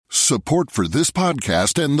Support for this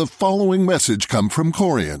podcast and the following message come from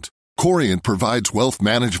Corient. Corient provides wealth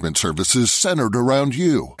management services centered around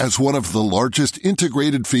you. As one of the largest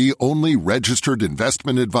integrated fee-only registered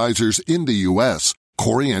investment advisors in the U.S.,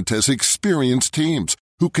 Corient has experienced teams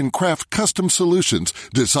who can craft custom solutions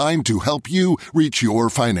designed to help you reach your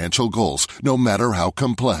financial goals, no matter how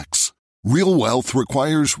complex. Real wealth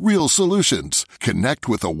requires real solutions. Connect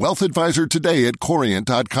with a wealth advisor today at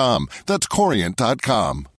Corient.com. That's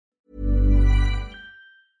Corient.com.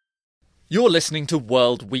 You're listening to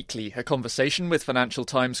World Weekly, a conversation with Financial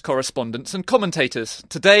Times correspondents and commentators.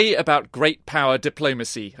 Today about great power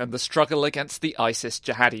diplomacy and the struggle against the ISIS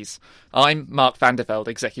jihadis. I'm Mark van der Velde,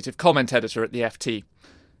 executive comment editor at the FT.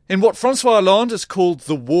 In what François Hollande has called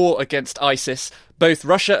the war against ISIS, both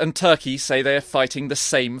Russia and Turkey say they are fighting the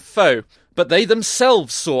same foe. But they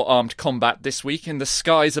themselves saw armed combat this week in the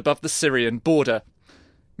skies above the Syrian border.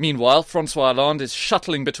 Meanwhile, François Hollande is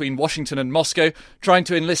shuttling between Washington and Moscow, trying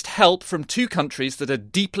to enlist help from two countries that are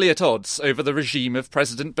deeply at odds over the regime of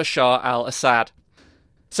President Bashar al-Assad.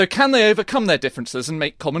 So can they overcome their differences and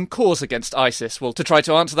make common cause against ISIS? Well, to try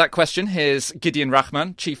to answer that question, here's Gideon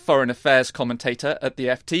Rachman, Chief Foreign Affairs Commentator at the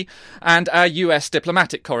FT, and our US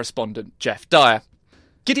diplomatic correspondent, Jeff Dyer.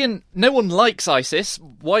 Gideon, no one likes ISIS.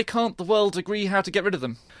 Why can't the world agree how to get rid of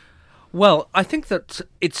them? Well, I think that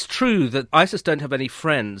it's true that ISIS don't have any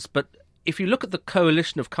friends, but if you look at the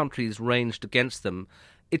coalition of countries ranged against them,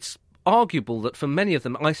 it's arguable that for many of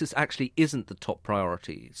them, ISIS actually isn't the top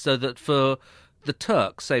priority. So that for the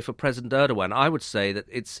Turks, say for President Erdogan, I would say that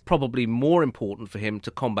it's probably more important for him to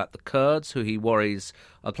combat the Kurds, who he worries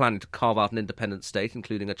are planning to carve out an independent state,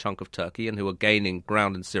 including a chunk of Turkey, and who are gaining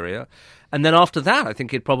ground in Syria. And then after that, I think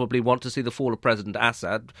he'd probably want to see the fall of President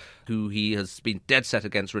Assad, who he has been dead set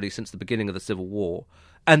against really since the beginning of the civil war.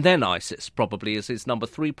 And then ISIS probably is his number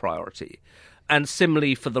 3 priority. And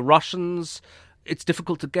similarly for the Russians, it's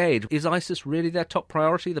difficult to gauge. Is ISIS really their top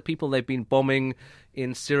priority? The people they've been bombing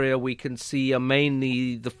in Syria, we can see, are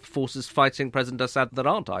mainly the forces fighting President Assad that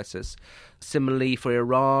aren't ISIS. Similarly, for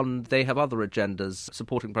Iran, they have other agendas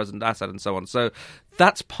supporting President Assad and so on. So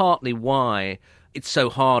that's partly why it's so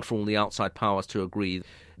hard for all the outside powers to agree.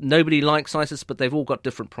 Nobody likes ISIS, but they've all got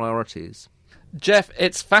different priorities. Jeff,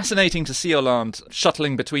 it's fascinating to see Hollande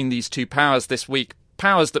shuttling between these two powers this week.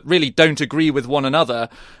 Powers that really don't agree with one another,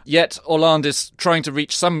 yet Hollande is trying to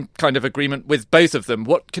reach some kind of agreement with both of them.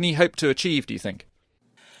 What can he hope to achieve, do you think?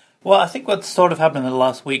 Well, I think what's sort of happened in the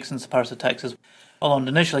last week since the Paris attacks is Hollande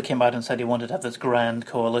initially came out and said he wanted to have this grand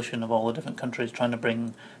coalition of all the different countries trying to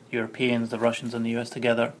bring the Europeans, the Russians and the US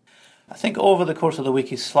together. I think over the course of the week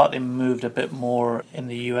he's slightly moved a bit more in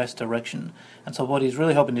the US direction. And so what he's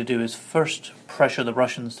really hoping to do is first pressure the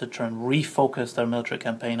Russians to try and refocus their military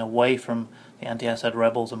campaign away from the anti-Assad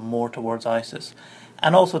rebels and more towards ISIS.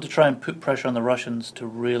 And also to try and put pressure on the Russians to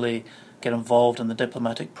really get involved in the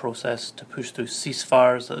diplomatic process, to push through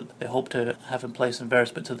ceasefires that they hope to have in place in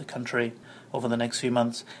various bits of the country over the next few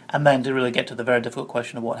months, and then to really get to the very difficult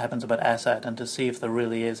question of what happens about Assad and to see if there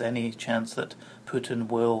really is any chance that Putin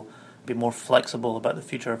will be more flexible about the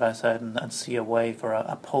future of Assad and see a way for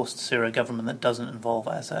a post-Syria government that doesn't involve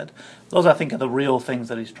Assad. Those, I think, are the real things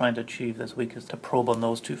that he's trying to achieve this week, is to probe on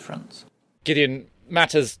those two fronts. Gideon,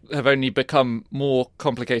 matters have only become more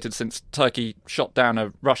complicated since Turkey shot down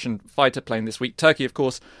a Russian fighter plane this week. Turkey, of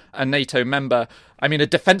course, a NATO member. I mean, a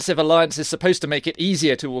defensive alliance is supposed to make it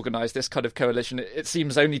easier to organise this kind of coalition. It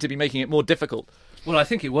seems only to be making it more difficult. Well, I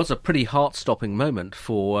think it was a pretty heart-stopping moment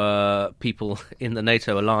for people in the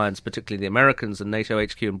NATO alliance, particularly the Americans and NATO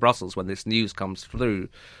HQ in Brussels, when this news comes through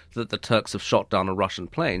that the Turks have shot down a Russian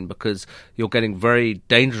plane, because you're getting very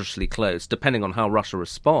dangerously close, depending on how Russia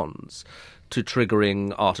responds, to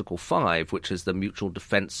triggering Article 5, which is the Mutual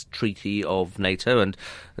Defence Treaty of NATO. And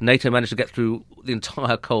NATO managed to get through the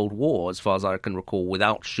entire Cold War, as far as I can recall,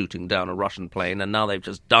 without shooting down a Russian plane, and now they've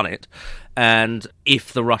just done it. And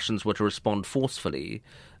if the Russians were to respond forcefully,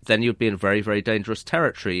 then you'd be in very, very dangerous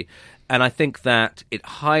territory. And I think that it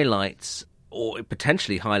highlights, or it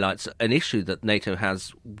potentially highlights, an issue that NATO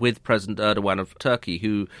has with President Erdogan of Turkey,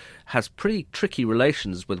 who has pretty tricky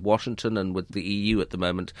relations with Washington and with the EU at the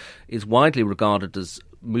moment, is widely regarded as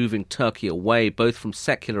moving Turkey away both from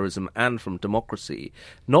secularism and from democracy,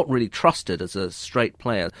 not really trusted as a straight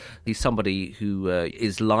player. He's somebody who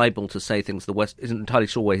is liable to say things the West isn't entirely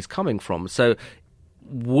sure where he's coming from. So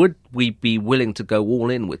would we be willing to go all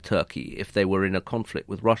in with Turkey if they were in a conflict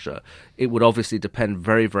with Russia? It would obviously depend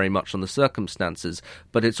very, very much on the circumstances,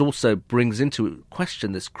 but it also brings into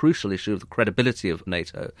question this crucial issue of the credibility of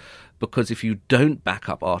NATO, because if you don't back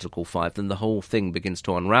up Article 5, then the whole thing begins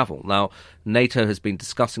to unravel. Now, NATO has been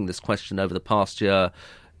discussing this question over the past year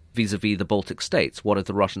vis-à-vis the Baltic states. What if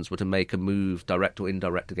the Russians were to make a move, direct or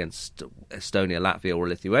indirect, against Estonia, Latvia or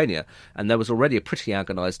Lithuania? And there was already a pretty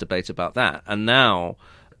agonised debate about that. And now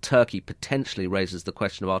Turkey potentially raises the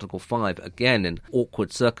question of Article 5, again in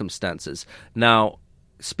awkward circumstances. Now,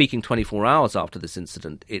 speaking 24 hours after this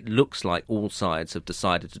incident, it looks like all sides have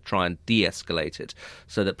decided to try and de-escalate it,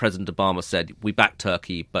 so that President Obama said, we back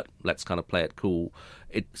Turkey, but let's kind of play it cool.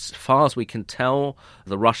 As far as we can tell,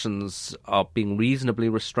 the Russians are being reasonably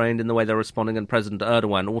restrained in the way they're responding, and President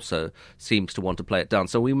Erdogan also seems to want to play it down.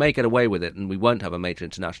 So we may get away with it, and we won't have a major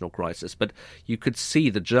international crisis, but you could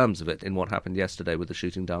see the germs of it in what happened yesterday with the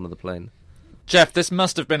shooting down of the plane. Jeff, this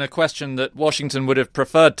must have been a question that Washington would have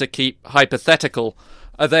preferred to keep hypothetical.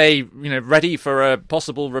 Are they, ready for a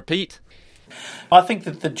possible repeat? I think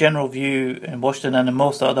that the general view in Washington and in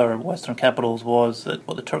most other Western capitals was that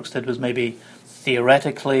what the Turks did was maybe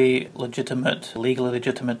theoretically legitimate, legally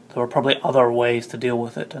legitimate. There were probably other ways to deal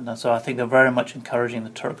with it, and so I think they're very much encouraging the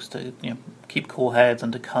Turks to keep cool heads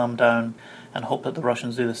and to calm down and hope that the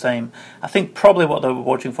Russians do the same. I think probably what they're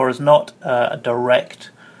watching for is not a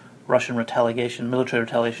direct Russian military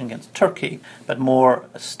retaliation against Turkey, but more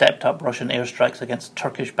stepped-up Russian airstrikes against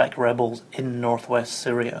Turkish-backed rebels in northwest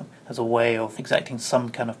Syria as a way of exacting some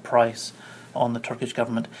kind of price on the Turkish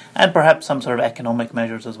government, and perhaps some sort of economic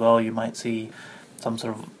measures as well. You might see some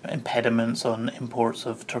sort of impediments on imports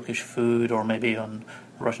of Turkish food, or maybe on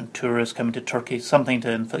Russian tourists coming to Turkey, something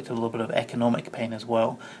to inflict a little bit of economic pain as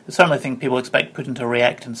well. I certainly think people expect Putin to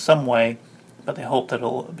react in some way, but they hope that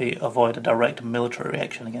it'll avoid a direct military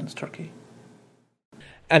reaction against Turkey.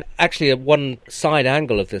 And actually, one side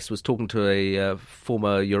angle of this was talking to a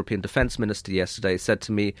former European defence minister yesterday, said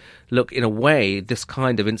to me, look, in a way, this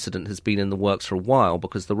kind of incident has been in the works for a while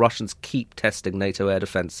because the Russians keep testing NATO air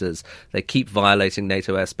defences. They keep violating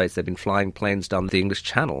NATO airspace. They've been flying planes down the English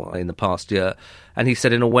Channel in the past year. And he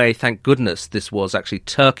said, in a way, thank goodness this was actually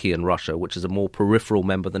Turkey and Russia, which is a more peripheral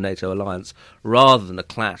member of the NATO alliance, rather than a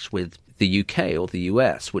clash with the UK or the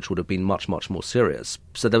US, which would have been much, much more serious.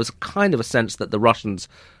 So there was kind of a sense that the Russians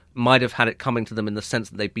might have had it coming to them in the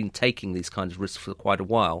sense that they've been taking these kinds of risks for quite a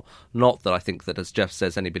while. Not that I think that, as Jeff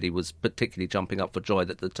says, anybody was particularly jumping up for joy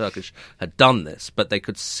that the Turkish had done this, but they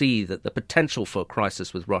could see that the potential for a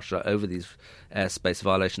crisis with Russia over these airspace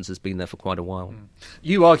violations has been there for quite a while.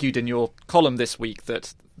 You argued in your column this week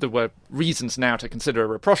that there were reasons now to consider a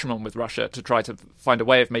rapprochement with Russia to try to find a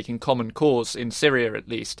way of making common cause in Syria, at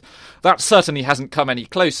least. That certainly hasn't come any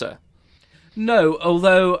closer. No,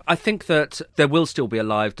 although I think that there will still be a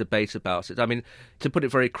live debate about it. I mean, to put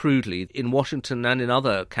it very crudely, in Washington and in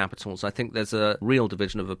other capitals, I think there's a real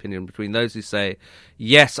division of opinion between those who say,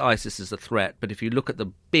 yes, ISIS is a threat, but if you look at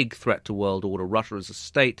the big threat to world order, Russia is a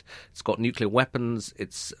state, it's got nuclear weapons,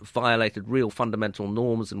 it's violated real fundamental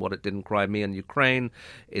norms in what it did in Crimea and Ukraine,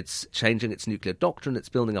 it's changing its nuclear doctrine, it's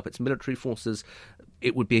building up its military forces.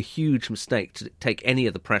 It would be a huge mistake to take any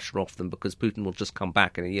of the pressure off them because Putin will just come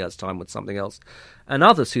back in a year's time with something else. And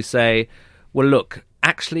others who say, well, look,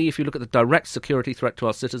 actually, if you look at the direct security threat to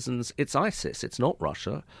our citizens, it's ISIS, it's not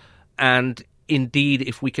Russia. And indeed,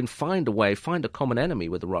 if we can find a common enemy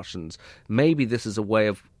with the Russians, maybe this is a way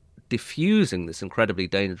of diffusing this incredibly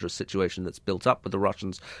dangerous situation that's built up with the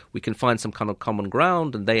Russians. We can find some kind of common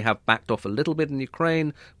ground, and they have backed off a little bit in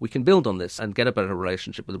Ukraine. We can build on this and get a better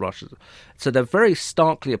relationship with Russia. So they're very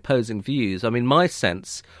starkly opposing views. I mean, my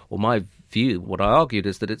sense, or my view, what I argued,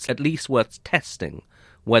 is that it's at least worth testing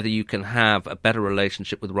whether you can have a better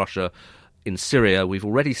relationship with Russia in Syria. We've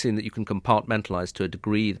already seen that you can compartmentalize to a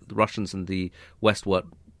degree. The Russians and the West work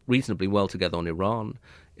reasonably well together on Iran.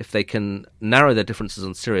 If they can narrow their differences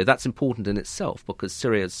on Syria, that's important in itself because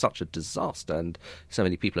Syria is such a disaster and so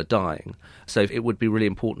many people are dying. So it would be really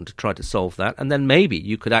important to try to solve that. And then maybe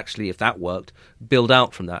you could actually, if that worked, build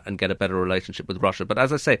out from that and get a better relationship with Russia. But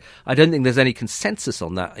as I say, I don't think there's any consensus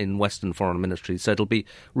on that in Western foreign ministries. So it'll be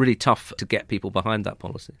really tough to get people behind that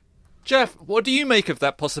policy. Jeff, what do you make of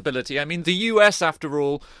that possibility? I mean, the US, after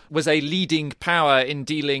all, was a leading power in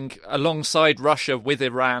dealing alongside Russia with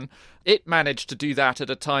Iran. It managed to do that at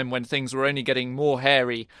a time when things were only getting more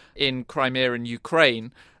hairy in Crimea and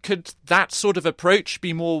Ukraine. Could that sort of approach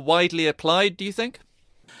be more widely applied, do you think?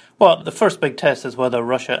 Well, the first big test is whether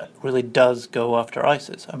Russia really does go after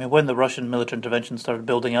ISIS. I mean, when the Russian military intervention started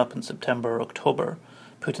building up in September, October,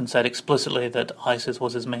 Putin said explicitly that ISIS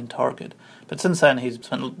was his main target. But since then, he's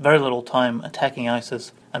spent very little time attacking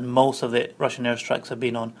ISIS, and most of the Russian airstrikes have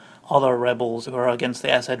been on other rebels who are against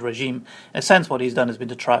the Assad regime. In a sense, what he's done has been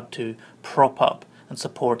to try to prop up and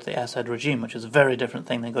support the Assad regime, which is a very different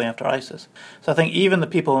thing than going after ISIS. So I think even the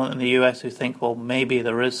people in the US who think, well, maybe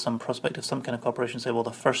there is some prospect of some kind of cooperation, say, well,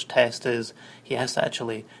 the first test is he has to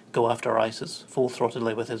actually go after ISIS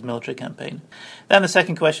full-throttedly with his military campaign. Then the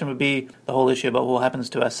second question would be the whole issue about what happens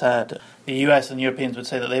to Assad. The US and Europeans would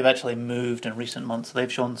say that they've actually moved in recent months. They've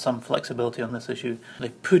shown some flexibility on this issue.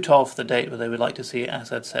 They've put off the date where they would like to see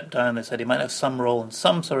Assad step down. They said he might have some role in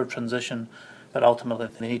some sort of transition, but ultimately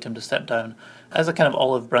they need him to step down as a kind of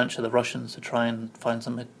olive branch of the Russians to try and find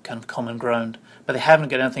some kind of common ground. But they haven't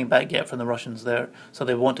got anything back yet from the Russians there, so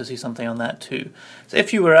they want to see something on that too. So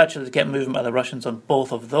if you were actually to get movement by the Russians on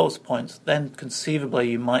both of those points, then conceivably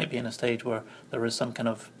you might be in a stage where there is some kind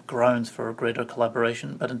of grounds for greater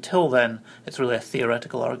collaboration. But until then, it's really a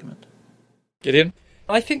theoretical argument. Gideon?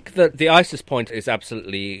 I think that the ISIS point is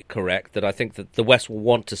absolutely correct, that I think that the West will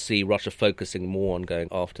want to see Russia focusing more on going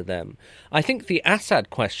after them. I think the Assad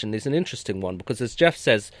question is an interesting one because, as Jeff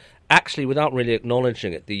says, actually, without really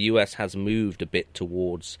acknowledging it, the US has moved a bit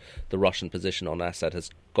towards the Russian position on Assad, has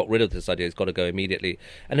got rid of this idea, he's got to go immediately.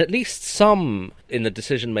 And at least some in the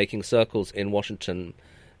decision-making circles in Washington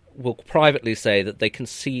will privately say that they can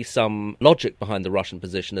see some logic behind the Russian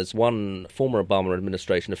position. As one former Obama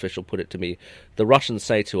administration official put it to me, the Russians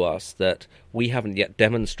say to us that we haven't yet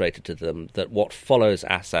demonstrated to them that what follows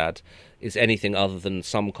Assad is anything other than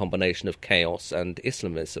some combination of chaos and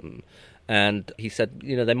Islamism. And he said,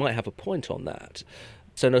 they might have a point on that.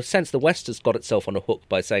 So in a sense, the West has got itself on a hook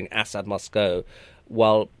by saying Assad must go,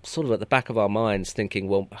 while sort of at the back of our minds thinking,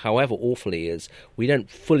 well, however awful he is, we don't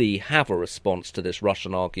fully have a response to this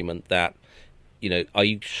Russian argument that, are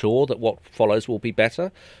you sure that what follows will be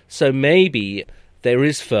better? So maybe there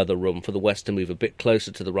is further room for the West to move a bit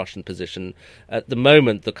closer to the Russian position. At the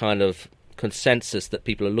moment, the kind of consensus that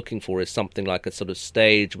people are looking for is something like a sort of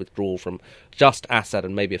stage withdrawal from just Assad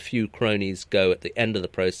and maybe a few cronies go at the end of the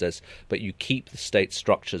process, but you keep the state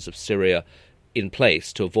structures of Syria in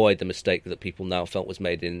place to avoid the mistake that people now felt was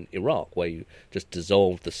made in Iraq, where you just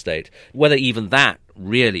dissolved the state. Whether even that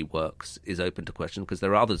really works is open to question, because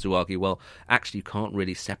there are others who argue, well, actually you can't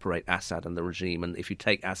really separate Assad and the regime, and if you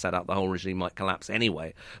take Assad out, the whole regime might collapse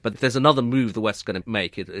anyway. But if there's another move the West's going to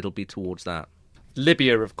make, it'll be towards that.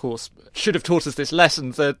 Libya, of course, should have taught us this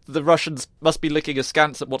lesson. The Russians must be looking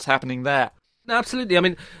askance at what's happening there. Absolutely. I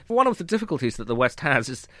mean, one of the difficulties that the West has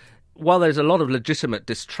is, while there's a lot of legitimate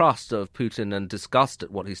distrust of Putin and disgust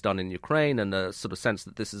at what he's done in Ukraine and a sort of sense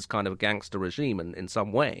that this is kind of a gangster regime in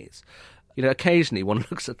some ways, occasionally one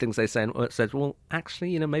looks at things they say and says, well,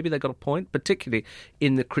 actually, maybe they got a point, particularly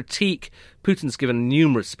in the critique. Putin's given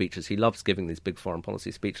numerous speeches. He loves giving these big foreign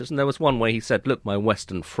policy speeches. And there was one where he said, look, my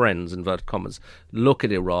Western friends, inverted commas, look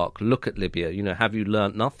at Iraq, look at Libya. Have you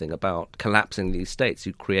learnt nothing about collapsing these states?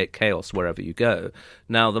 You create chaos wherever you go.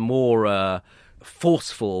 Now, the more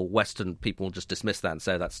forceful Western people just dismiss that and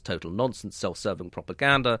say that's total nonsense, self-serving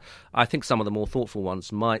propaganda. I think some of the more thoughtful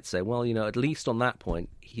ones might say, well, at least on that point,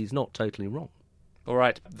 he's not totally wrong. All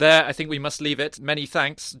right. There, I think we must leave it. Many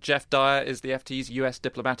thanks. Jeff Dyer is the FT's US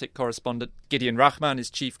diplomatic correspondent. Gideon Rachman is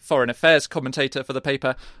chief foreign affairs commentator for the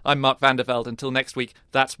paper. I'm Mark Vanderveld. Until next week,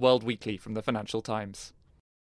 that's World Weekly from the Financial Times.